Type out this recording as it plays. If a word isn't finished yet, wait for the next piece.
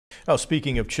Oh,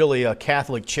 speaking of chilly,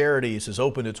 Catholic Charities has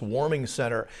opened its warming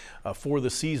center for the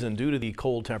season due to the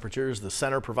cold temperatures. The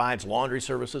center provides laundry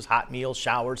services, hot meals,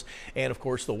 showers, and of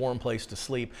course the warm place to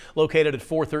sleep. Located at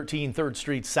 413 3rd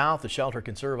Street South, the shelter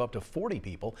can serve up to 40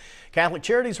 people. Catholic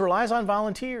Charities relies on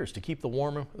volunteers to keep the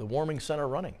warming center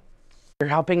running. You're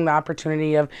helping the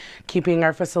opportunity of keeping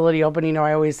our facility open. You know,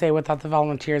 I always say without the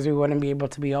volunteers, we wouldn't be able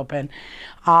to be open.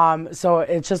 So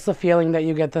it's just the feeling that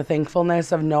you get, the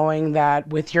thankfulness of knowing that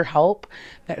with your help,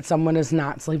 that someone is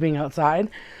not sleeping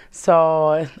outside.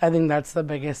 So I think that's the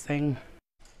biggest thing.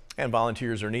 And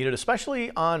volunteers are needed, especially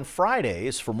on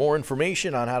Fridays. For more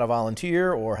information on how to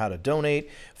volunteer or how to donate,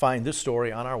 find this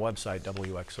story on our website,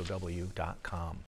 WXOW.com.